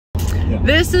Yeah.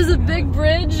 This is a big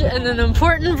bridge and an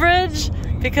important bridge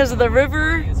because of the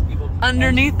river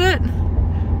underneath it.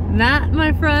 That,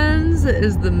 my friends,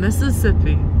 is the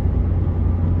Mississippi.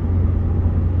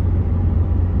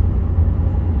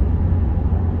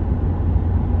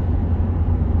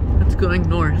 That's going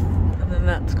north, and then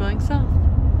that's going south.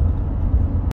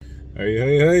 Hey,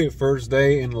 hey, hey, first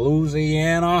day in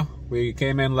Louisiana. We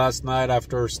came in last night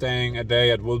after staying a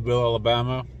day at Woodville,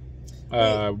 Alabama.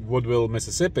 Woodville,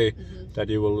 Mississippi, that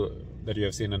you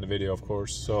have seen in the video, of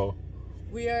course. So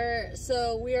we are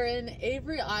in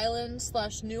Avery Island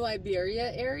 / New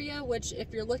Iberia area, which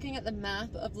if you're looking at the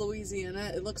map of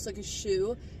Louisiana, it looks like a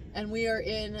shoe, and we are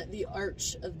in the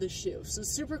arch of the shoe. So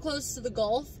super close to the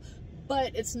Gulf,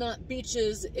 but it's not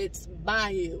beaches, it's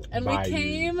bayou. And we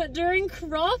came during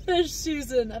crawfish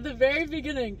season at the very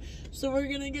beginning. So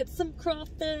we're gonna get some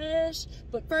crawfish.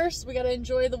 But first, we gotta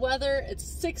enjoy the weather. It's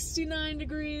 69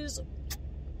 degrees.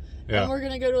 Yeah. And we're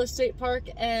gonna go to a state park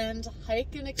and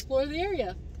hike and explore the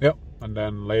area. Yep, and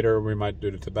then later we might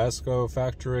do the Tobasco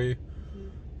factory.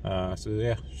 So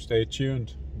yeah, stay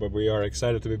tuned. But we are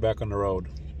excited to be back on the road.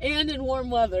 And in warm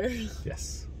weather.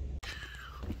 Yes.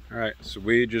 Alright, so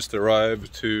we just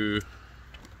arrived to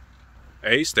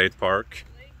a state park.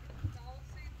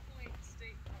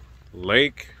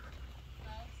 Lake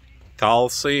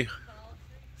Thalsey.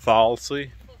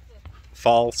 Falsey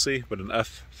with an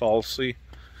F. Falsey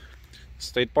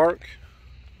State Park.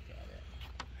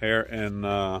 Here in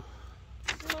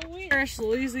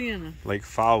Louisiana. Lake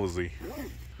Falsey.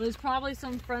 There's probably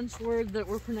some French word that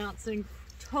we're pronouncing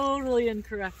totally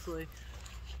incorrectly.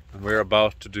 And we're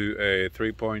about to do a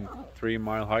 3.3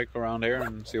 mile hike around here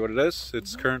and see what it is.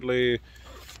 It's currently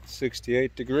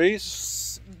 68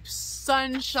 degrees.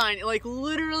 Sunshine, like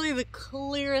literally the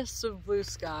clearest of blue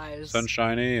skies.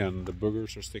 Sunshiny, and the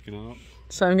boogers are sticking out.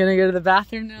 So I'm gonna go to the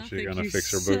bathroom now. She's gonna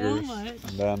fix her boogers. Much.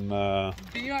 And then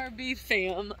BRB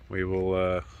fam. We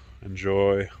will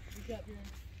enjoy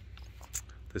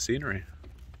the scenery.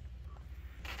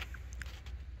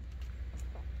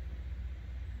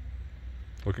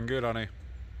 Looking good, honey.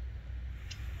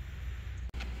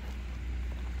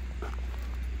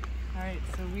 Alright,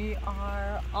 so we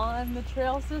are on the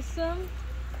trail system.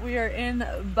 We are in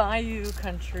bayou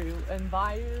country, and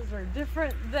bayous are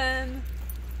different than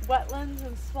wetlands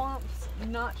and swamps.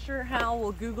 I'm not sure how.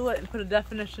 We'll Google it and put a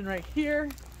definition right here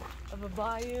of a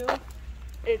bayou.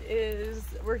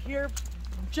 We're here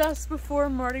just before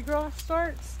Mardi Gras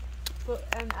starts,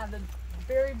 and at the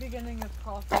very beginning of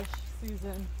crawfish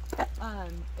season.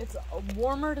 It's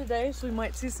warmer today, so we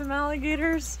might see some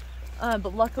alligators,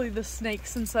 but luckily the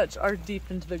snakes and such are deep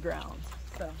into the ground.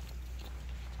 So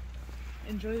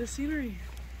enjoy the scenery.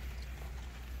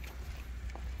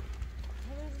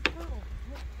 Oh, there's a turtle.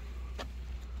 Look.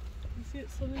 You see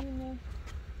it swimming in the...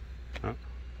 Huh?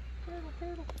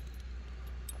 Turtle.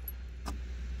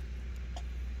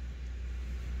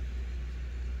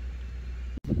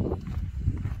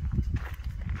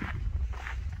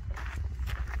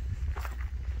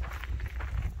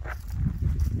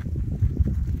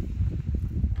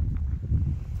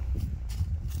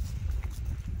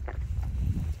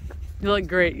 You look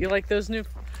great. You like those new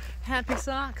happy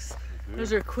socks? Mm-hmm.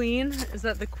 Those are Queen. Is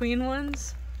that the Queen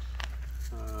ones?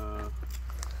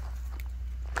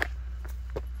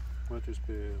 Might just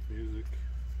be music.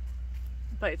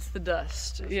 Bites the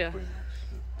dust. That's yeah.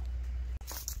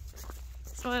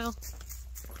 Smile.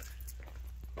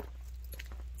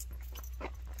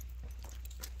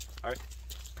 Alright.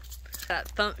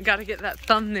 Gotta get that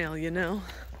thumbnail, you know.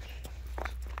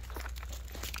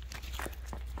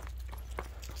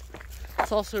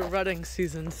 It's also rutting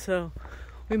season, so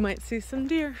we might see some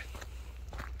deer.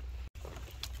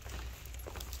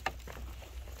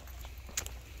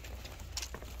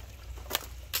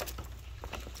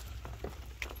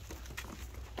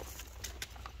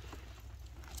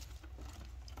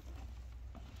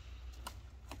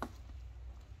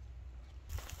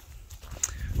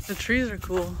 The trees are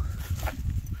cool.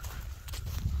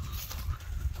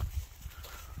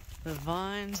 The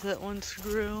vines that once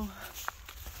grew.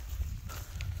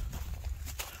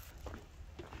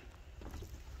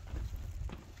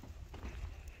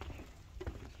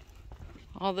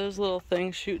 All those little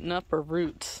things shooting up are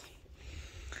roots.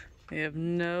 They have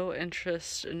no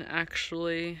interest in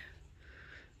actually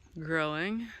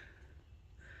growing.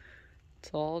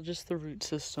 It's all just the root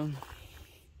system.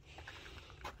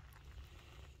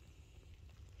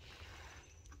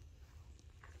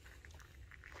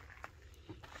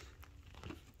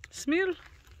 Smell.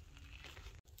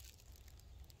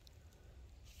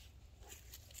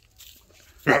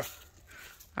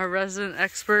 Our resident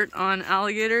expert on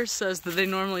alligators says that they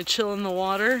normally chill in the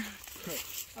water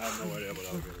I have no idea about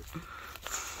alligators.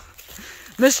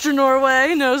 Mr.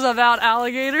 Norway knows about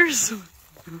alligators.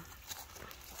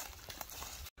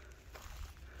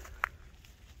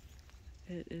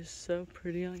 It is so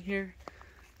pretty on here.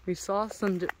 We saw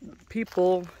some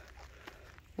people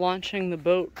launching the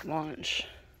boat launch,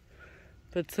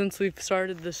 but since we've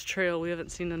started this trail, we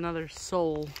haven't seen another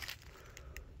soul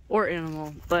or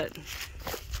animal, but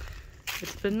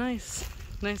it's been nice.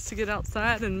 Nice to get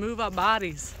outside and move our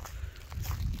bodies.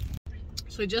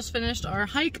 So we just finished our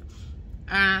hike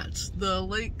at the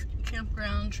lake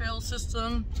campground trail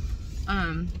system.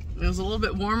 It was a little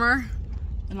bit warmer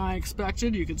than I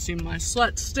expected. You could see my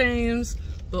sweat stains,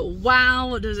 but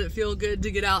wow, does it feel good to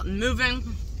get out and moving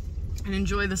and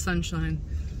enjoy the sunshine.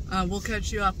 We'll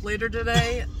catch you up later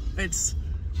today. It's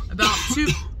about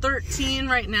 2:13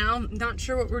 right now. Not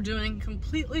sure what we're doing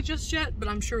completely just yet, but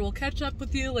I'm sure we'll catch up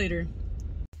with you later.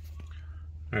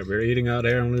 Alright, we're eating out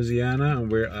here in Louisiana, and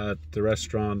we're at the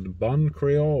restaurant Bon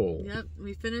Creole. Yep,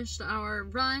 we finished our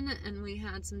run and we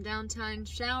had some downtime,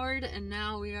 showered, and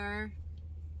now we are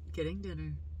getting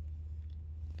dinner.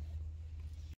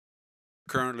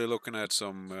 Currently looking at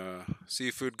some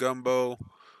seafood gumbo.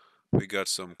 We got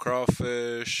some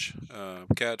crawfish,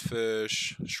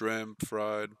 catfish, shrimp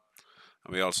fried,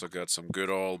 and we also got some good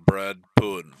old bread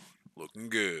pudding. Looking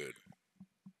good.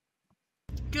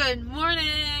 Good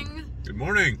morning! Good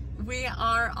morning! We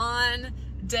are on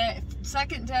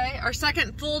our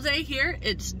second full day here.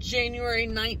 It's January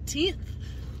 19th.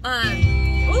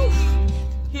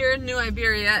 Here in New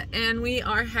Iberia, and we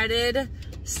are headed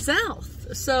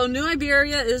south. So New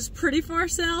Iberia is pretty far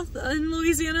south in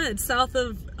Louisiana. It's south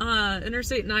of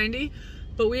Interstate 90,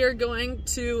 but we are going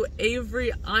to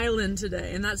Avery Island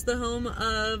today, and that's the home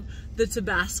of the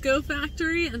Tobasco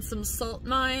factory and some salt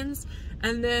mines.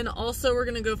 And then also we're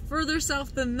gonna go further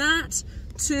south than that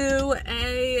to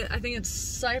I think it's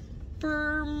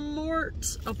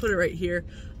Cypermort. I'll put it right here.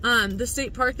 The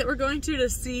state park that we're going to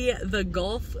see the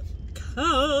Gulf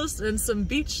Coast and some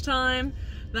beach time.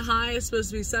 The high is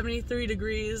supposed to be 73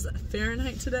 degrees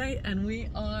Fahrenheit today, and we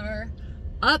are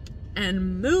up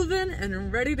and moving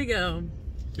and ready to go.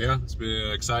 Yeah, it's been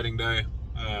an exciting day.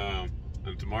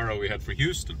 And tomorrow we head for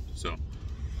Houston, so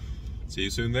see you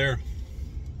soon there.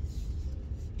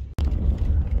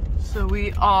 So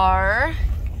we got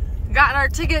our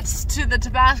tickets to the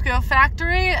Tobasco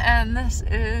factory, and this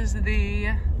is the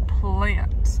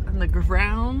plant and the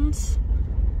grounds.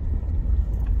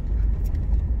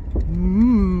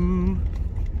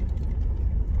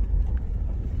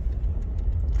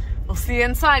 We'll see you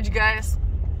inside, you guys.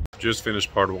 Just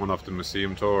finished part one of the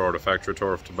museum tour, or the factory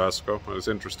tour of Tobasco. It was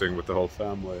interesting with the whole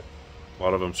family. A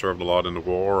lot of them served a lot in the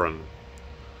war, and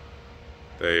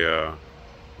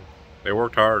they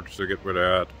worked hard to get where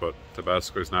they're at, but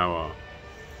Tabasco is now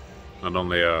not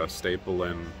only a staple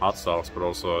in hot sauce, but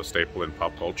also a staple in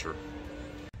pop culture.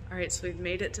 All right, so we've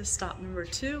made it to stop number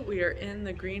 2. We are in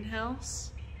the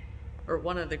greenhouse, or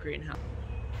one of the greenhouses.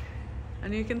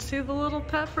 And you can see the little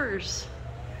peppers.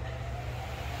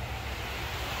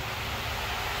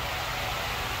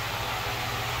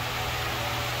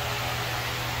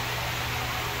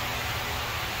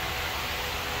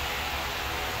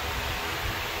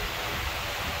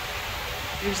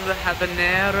 These are the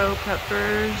habanero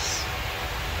peppers.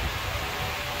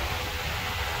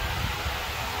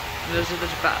 And those are the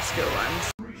Tabasco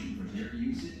ones. For their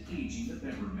use in aging the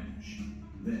pepper mash.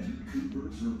 Then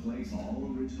coopers replace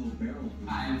all original barrel food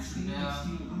with stainless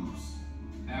steel hoops.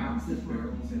 Once the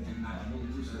barrels have been doubled,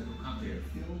 they're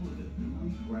filled with a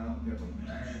newly ground pepper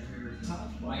mash,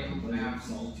 topped by a layer of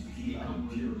salt to keep out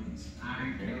impurities.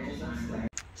 Barrels are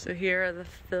stacked. So here are the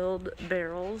filled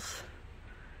barrels.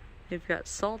 They've got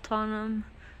salt on them,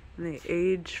 and they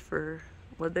age for,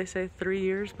 what'd they say, 3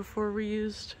 years before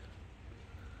reused?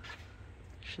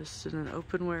 It's just in an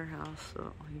open warehouse,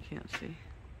 so you can't see.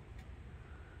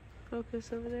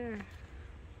 Focus over there.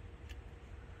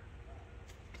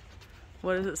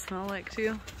 What does it smell like to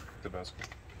you? Tabasco.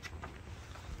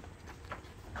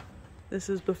 This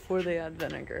is before they add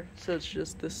vinegar, so it's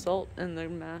just the salt and the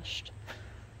mashed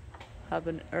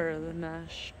the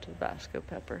mashed Tabasco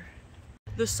pepper.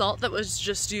 The salt that was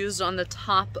just used on the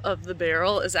top of the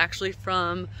barrel is actually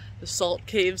from the salt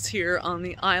caves here on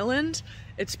the island.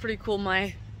 It's pretty cool.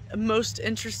 My most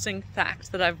interesting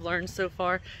fact that I've learned so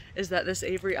far is that this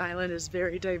Avery Island is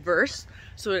very diverse.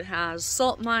 So it has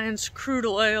salt mines, crude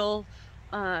oil,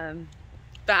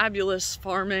 fabulous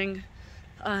farming,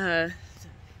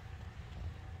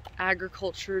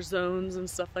 agriculture zones and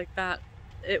stuff like that.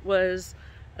 It was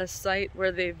a site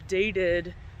where they've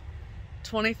dated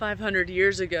 2,500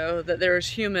 years ago that there was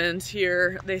humans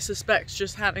here. They suspect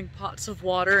just having pots of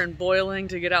water and boiling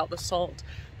to get out the salt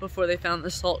before they found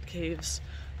the salt caves.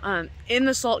 In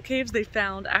the salt caves they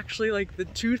found actually like the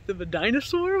tooth of a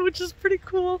dinosaur, which is pretty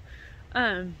cool.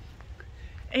 And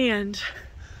in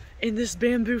this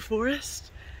bamboo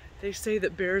forest, they say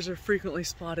that bears are frequently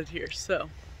spotted here. So,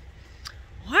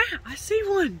 wow, I see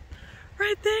one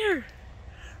right there.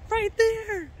 Right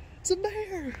there. It's a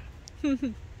bear.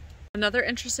 Another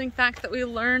interesting fact that we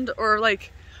learned, or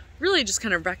like really just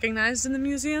kind of recognized in the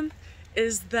museum,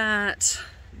 is that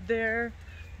the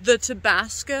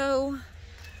Tobasco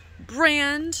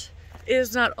brand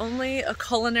is not only a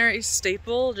culinary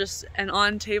staple just and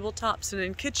on tabletops and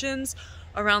in kitchens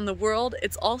around the world,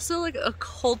 it's also like a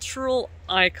cultural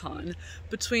icon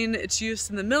between its use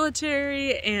in the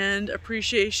military and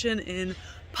appreciation in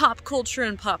pop culture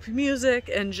and pop music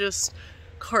and just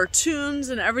cartoons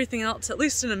and everything else, at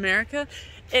least in America.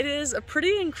 It is a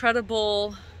pretty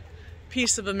incredible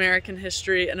piece of American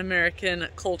history and American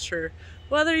culture,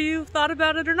 whether you thought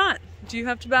about it or not. Do you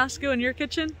have Tabasco in your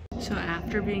kitchen? So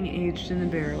after being aged in the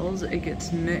barrels, it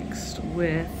gets mixed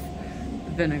with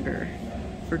vinegar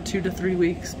for 2 to 3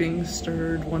 weeks, being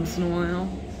stirred once in a while.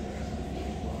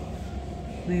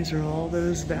 These are all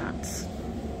those vats.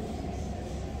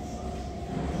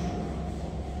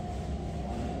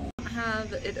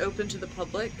 Have it open to the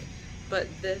public, but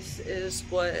this is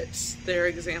what their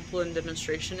example and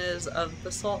demonstration is of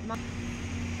the salt mine.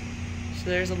 So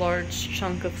there's a large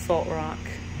chunk of salt rock,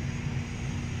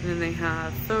 and then they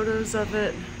have photos of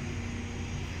it,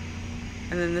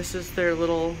 and then this is their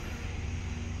little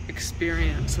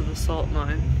experience of the salt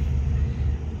mine.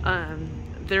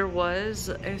 There was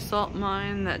a salt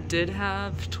mine that did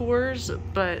have tours,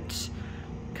 but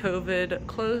COVID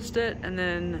closed it, and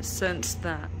then since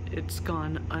that it's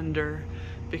gone under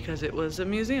because it was a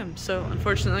museum. So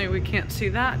unfortunately we can't see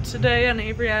that today on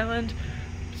Avery Island.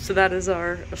 So that is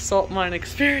our salt mine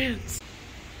experience.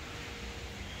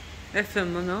 Är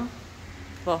filmerna?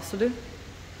 Vad sa du? They're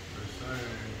saying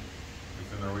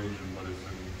it's in Norwegian, but it's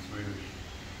in Swedish.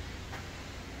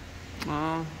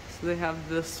 Oh, so they have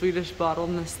the Swedish bottle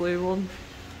mislabeled,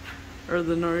 or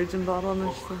the Norwegian bottle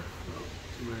mislabeled.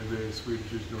 So maybe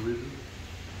Swedish is Norwegian.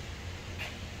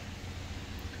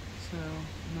 So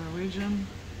Norwegian.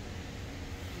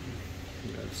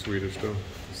 Yeah, it's Swedish though.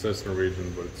 It says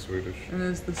Norwegian, but it's Swedish. And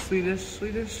is the Swedish,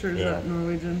 or is that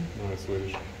Norwegian? No, it's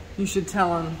Swedish. You should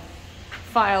tell them.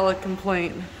 File a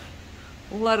complaint.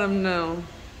 Let them know.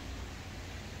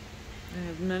 They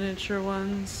have miniature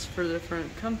ones for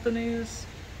different companies.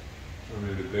 I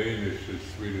mean, the Danish is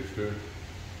Swedish too.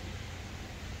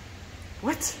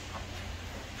 What?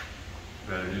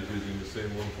 Yeah, you're using the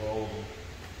same one for all of them.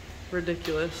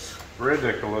 Ridiculous.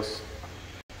 Ridiculous.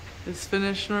 Is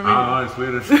Finnish Norwegian? Ah, it's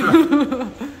Swedish.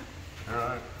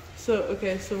 Alright. So,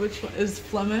 okay, so which one? Is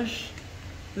Flemish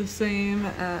the same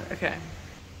as, okay.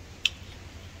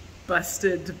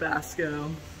 Busted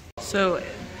Tabasco. So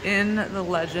in the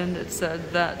legend it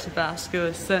said that Tabasco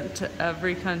is sent to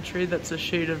every country that's a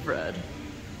shade of red.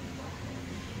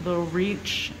 The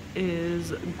reach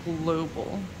is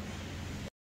global.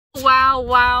 Wow,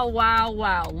 wow, wow,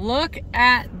 wow. Look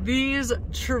at these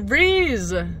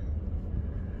trees.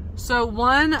 So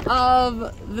one of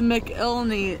the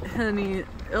McIlhenys,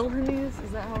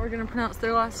 is that how we're gonna pronounce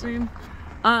their last name?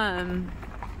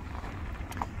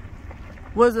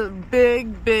 Was a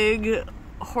big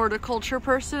horticulture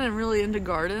person and really into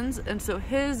gardens, and so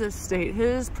his estate,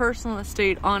 his personal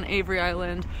estate on Avery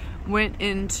Island, went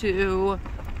into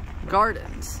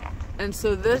gardens. And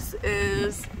so this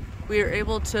is, we are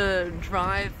able to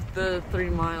drive the 3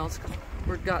 miles because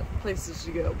we've got places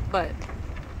to go, but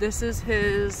this is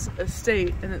his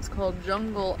estate and it's called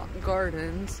Jungle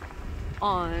Gardens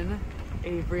on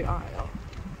Avery Isle.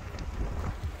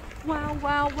 Wow,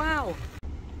 wow, wow.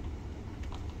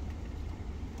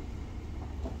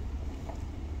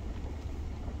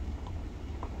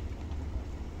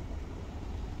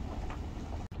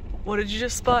 What did you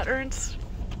just spot, Ernst?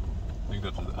 I think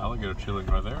that's an alligator chilling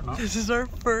right there, no? This is our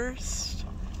first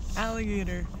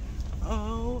alligator.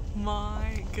 Oh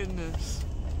my goodness.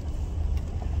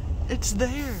 It's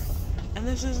there. And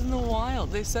this is in the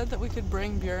wild. They said that we could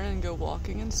bring Björn and go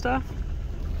walking and stuff,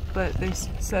 but they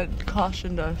said,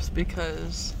 cautioned us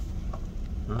because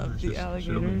of the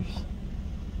alligators.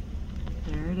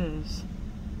 There it is.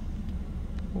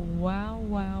 Wow,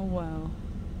 wow, wow.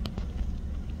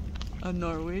 A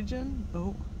Norwegian?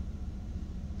 Oh.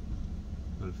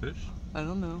 Is that a fish? I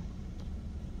don't know.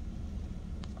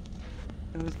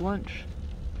 It was lunch.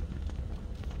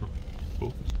 Oh,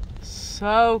 cool.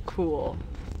 So cool.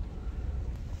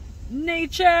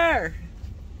 nature.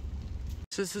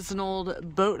 This is an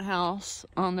old boathouse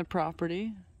on the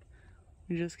property.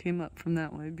 We just came up from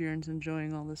that way. Bjorn's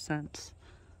enjoying all the scents.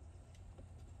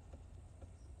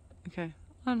 Okay,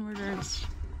 onward, Ernst.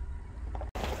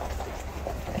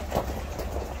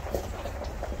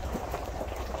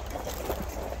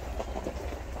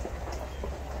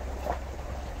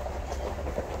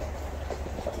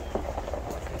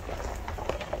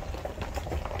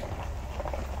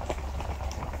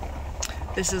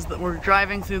 We're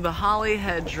driving through the holly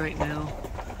hedge right now.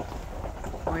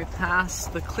 We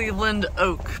passed the Cleveland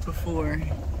oak before.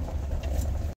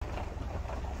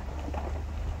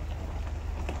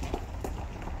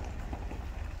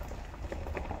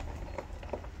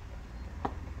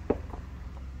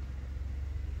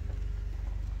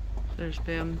 There's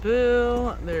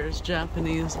bamboo, there's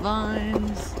Japanese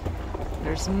vines,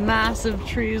 there's massive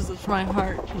trees which my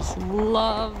heart just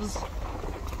loves.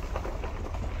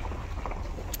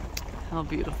 How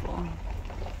beautiful.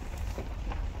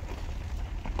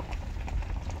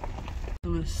 The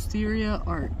Wisteria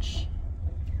Arch.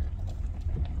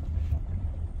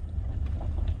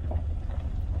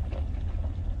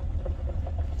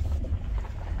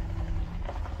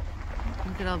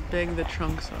 Look at how big the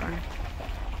trunks are.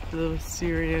 The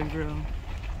Wisteria grow.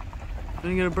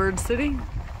 Wanna go to Bird City?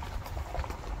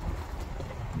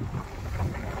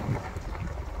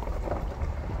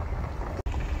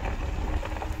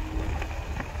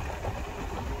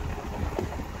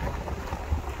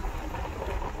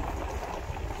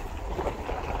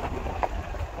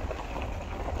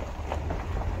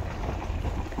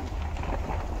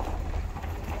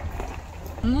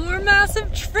 More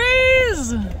massive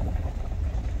trees!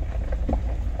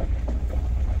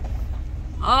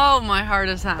 Oh, my heart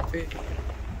is happy.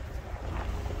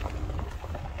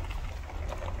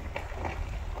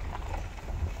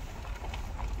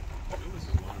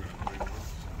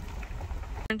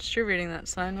 Ernst, you're reading that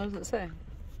sign. What does it say?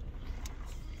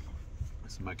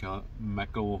 It's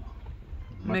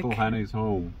McElhenney's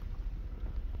home.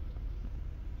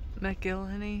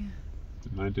 McElhenney?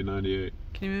 1998.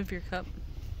 Can you move your cup?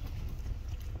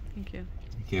 Thank you.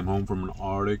 He came home from an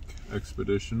Arctic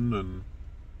expedition and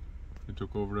he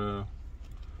took over the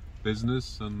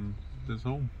business and this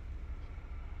home.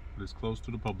 It is close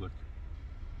to the public.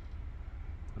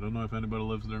 I don't know if anybody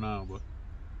lives there now, but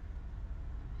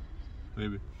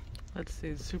maybe. Let's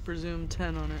see, super zoom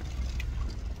 10 on it.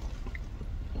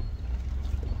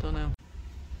 Don't know.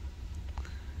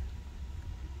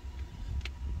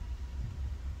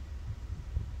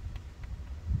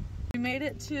 We made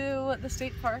it to the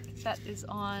state park that is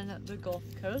on the Gulf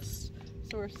Coast.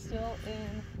 So we're still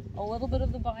in a little bit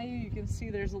of the bayou. You can see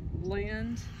there's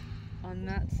land on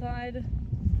that side,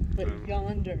 but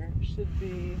yonder should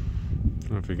be... I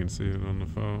don't know if you can see it on the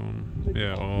phone.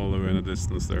 Yeah, all the way in the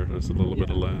distance there's a little bit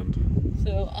of land.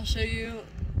 So I'll show you,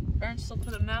 Ernst will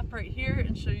put a map right here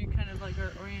and show you kind of like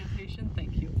our orientation.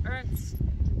 Thank you, Ernst.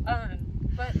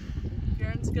 But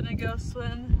Bjorn's gonna go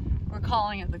swim. We're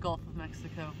calling it the Gulf of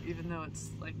Mexico, even though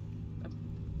it's like a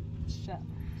shell.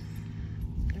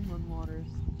 Inland waters.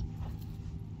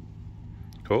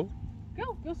 Cool.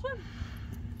 Go swim.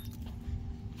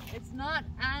 It's not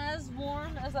as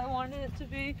warm as I wanted it to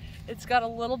be. It's got a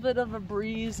little bit of a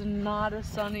breeze and not as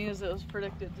sunny as it was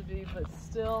predicted to be, but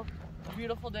still a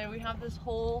beautiful day. We have this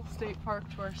whole state park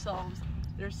to ourselves.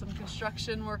 There's some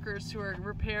construction workers who are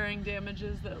repairing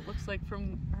damages that it looks like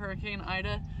from Hurricane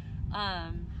Ida.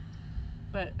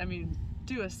 But I mean,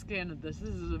 do a scan of this.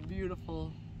 This is a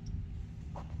beautiful...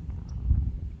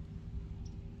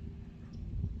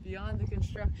 Beyond the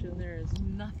construction, there is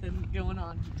nothing going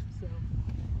on here, so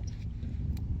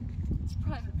it's a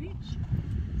private beach.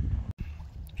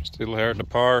 Still here at the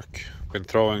park. Been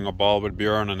throwing a ball with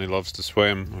Bjorn and he loves to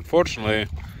swim. Unfortunately,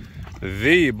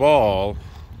 the ball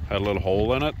had a little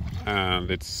hole in it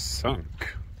and it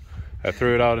sunk. I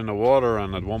threw it out in the water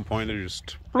and at one point it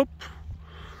just bloop.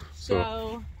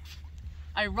 So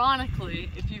ironically,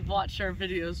 if you've watched our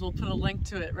videos, we'll put a link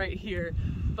to it right here.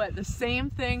 But the same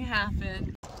thing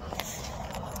happened.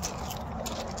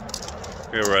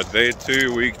 Okay, we're at day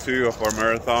 2, week 2 of our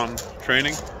marathon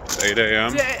training. It's 8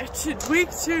 a.m. Week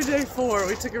 2, day 4.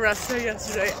 We took a rest day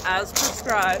yesterday as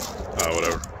prescribed.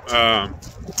 Whatever.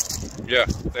 Yeah,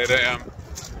 it's 8 a.m.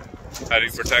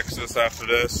 Heading for Texas after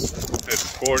this.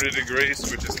 It's 40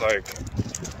 degrees, which is like,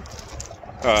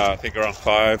 I think around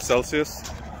 5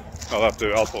 Celsius. I'll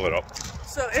pull it up.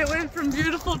 So it went from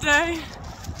beautiful day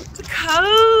to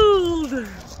cold.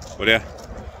 But yeah,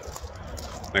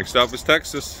 next up is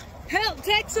Texas. Help,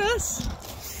 Texas!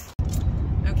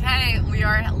 Okay, we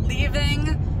are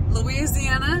leaving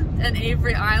Louisiana and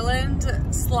Avery Island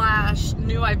 /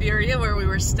 New Iberia, where we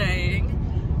were staying.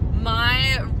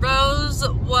 My rose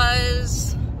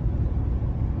was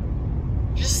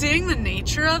just seeing the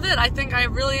nature of it. I think I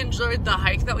really enjoyed the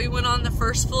hike that we went on the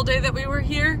first full day that we were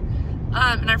here.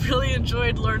 And I really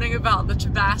enjoyed learning about the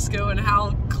Tobasco and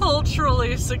how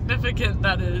culturally significant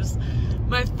that is.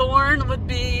 My thorn would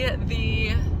be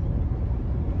the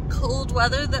cold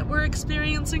weather that we're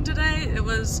experiencing today.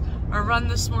 Our run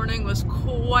this morning was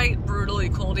quite brutally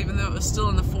cold, even though it was still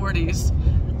in the 40s.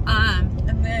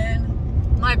 And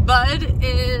then my bud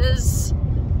is,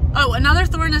 oh, another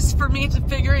thorn is for me to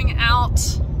figuring out,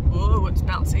 oh, it's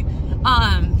bouncy.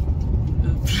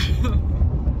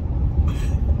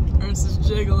 Ernst is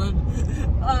jiggling.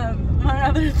 My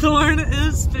other thorn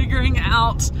is figuring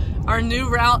out our new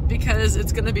route because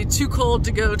it's gonna be too cold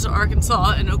to go to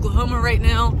Arkansas and Oklahoma right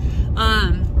now.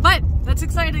 But that's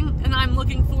exciting, and I'm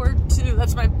looking forward to,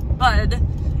 that's my bud,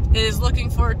 is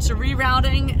looking forward to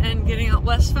rerouting and getting out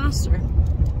west faster.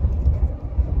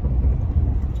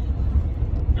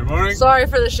 Good morning. Sorry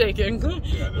for the shaking.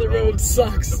 Yeah, the road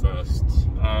sucks. The best.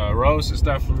 Rose is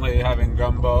definitely having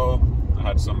gumbo. I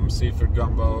had some seafood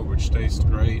gumbo, which tastes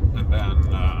great, and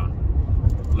then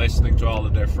listening to all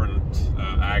the different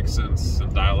accents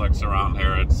and dialects around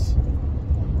here,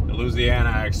 the Louisiana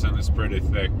accent is pretty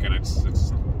thick, and it's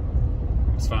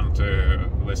fun to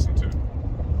listen to.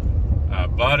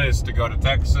 But is to go to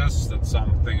Texas. That's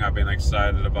something I've been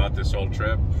excited about this whole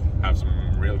trip. Have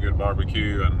some real good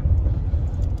barbecue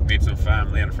and meet some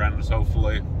family and friends,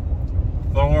 hopefully.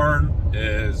 Thorn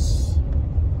is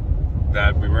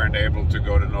that we weren't able to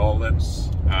go to New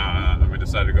Orleans, and we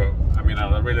decided to go. I mean,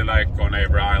 I really like going to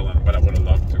Avery Island, but I would have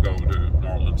loved to go to New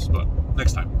Orleans, but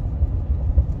next time.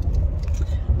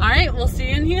 All right, we'll see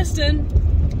you in Houston.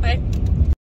 Bye.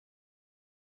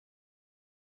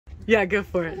 Yeah, go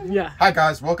for it. Yeah. Hi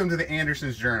guys, welcome to the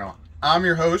Anderson's Journal. I'm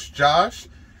your host, Josh,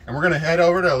 and we're gonna head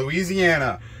over to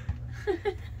Louisiana.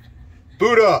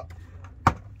 Boot up.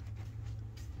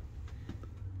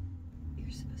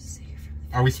 You're supposed to say you're from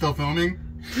the Are we still filming?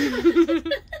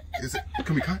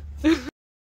 Can we cut?